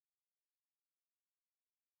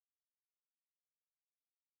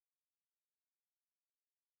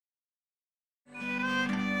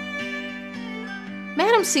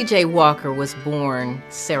Madam C.J. Walker was born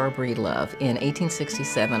Sarah Breedlove in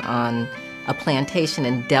 1867 on a plantation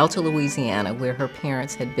in Delta, Louisiana, where her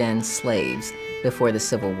parents had been slaves before the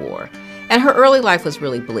Civil War. And her early life was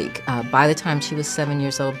really bleak. By the time she was 7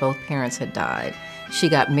 years old, both parents had died. She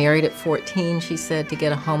got married at 14, she said, to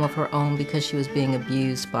get a home of her own because she was being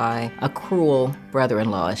abused by a cruel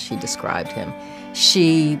brother-in-law, as she described him.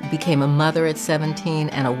 She became a mother at 17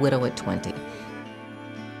 and a widow at 20.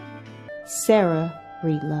 Sarah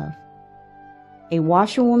Breedlove, a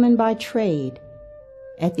washerwoman by trade.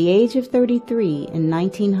 At the age of 33 in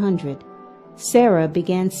 1900, Sarah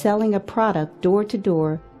began selling a product door to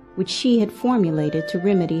door which she had formulated to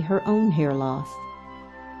remedy her own hair loss.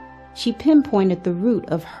 She pinpointed the root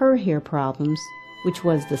of her hair problems, which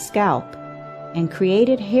was the scalp, and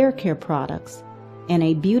created hair care products and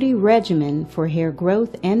a beauty regimen for hair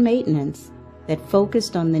growth and maintenance that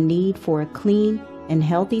focused on the need for a clean and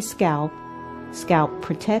healthy scalp, scalp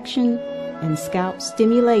protection, and scalp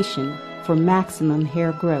stimulation for maximum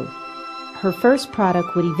hair growth. Her first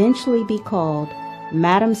product would eventually be called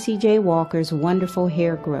Madam C.J. Walker's Wonderful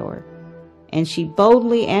Hair Grower, and she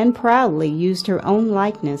boldly and proudly used her own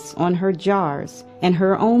likeness on her jars and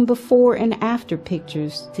her own before and after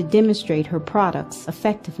pictures to demonstrate her product's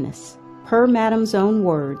effectiveness. Per Madam's own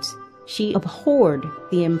words, she abhorred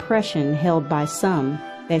the impression held by some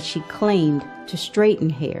that she claimed to straighten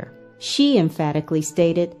hair. She emphatically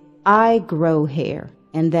stated, "I grow hair,"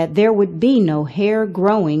 and that there would be no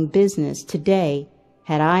hair-growing business today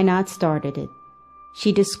had I not started it.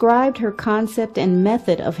 She described her concept and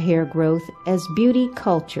method of hair growth as beauty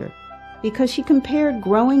culture because she compared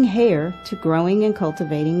growing hair to growing and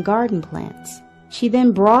cultivating garden plants. She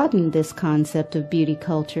then broadened this concept of beauty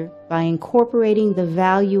culture by incorporating the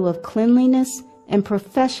value of cleanliness and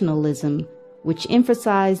professionalism, which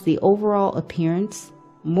emphasized the overall appearance,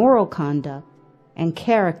 moral conduct, and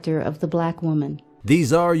character of the Black woman.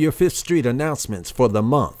 These are your Fifth Street announcements for the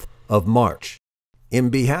month of March.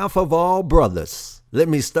 In behalf of all brothers, let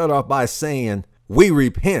me start off by saying, we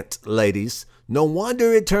repent, ladies. No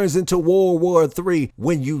wonder it turns into World War III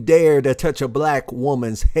when you dare to touch a Black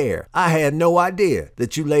woman's hair. I had no idea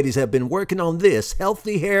that you ladies have been working on this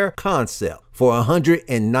healthy hair concept for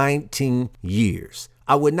 119 years.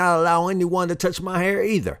 I would not allow anyone to touch my hair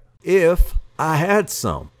either, if I had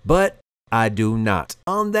some, but I do not.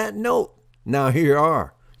 On that note, now here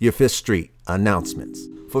are your Fifth Street announcements.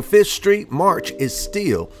 For Fifth Street, March is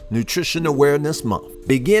still Nutrition Awareness Month.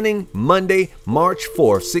 Beginning Monday, March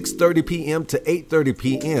 4th, 6:30 p.m. to 8:30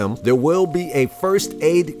 p.m., there will be a first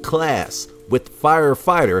aid class with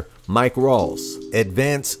firefighter Mike Rawls.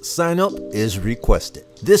 Advanced sign-up is requested.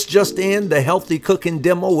 This just in, the healthy cooking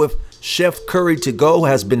demo with Chef Curry to Go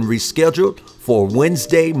has been rescheduled for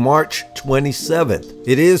Wednesday, March 27th.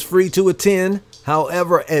 It is free to attend.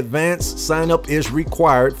 However, advanced sign-up is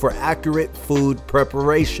required for accurate food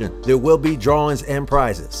preparation. There will be drawings and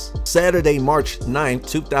prizes. Saturday, March 9th,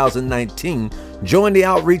 2019, join the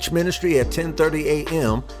outreach ministry at 10:30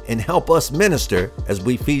 a.m. and help us minister as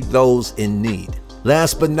we feed those in need.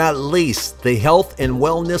 Last but not least, the Health and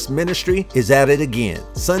Wellness Ministry is at it again.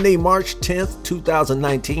 Sunday, March 10th,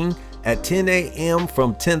 2019 at 10 a.m.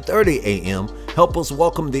 from 10:30 a.m. Help us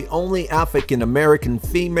welcome the only African-American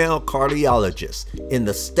female cardiologist in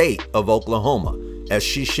the state of Oklahoma as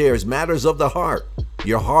she shares matters of the heart.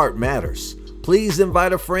 Your heart matters. Please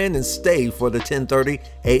invite a friend and stay for the 10:30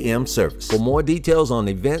 a.m. service. For more details on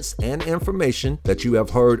events and information that you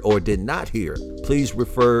have heard or did not hear, please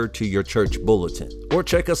refer to your church bulletin or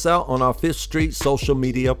check us out on our Fifth Street social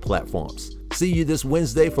media platforms. See you this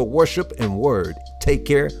Wednesday for worship and word. Take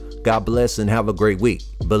care. God bless and have a great week.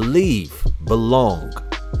 Believe, belong,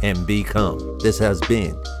 and become. This has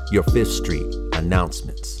been your Fifth Street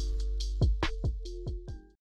announcements.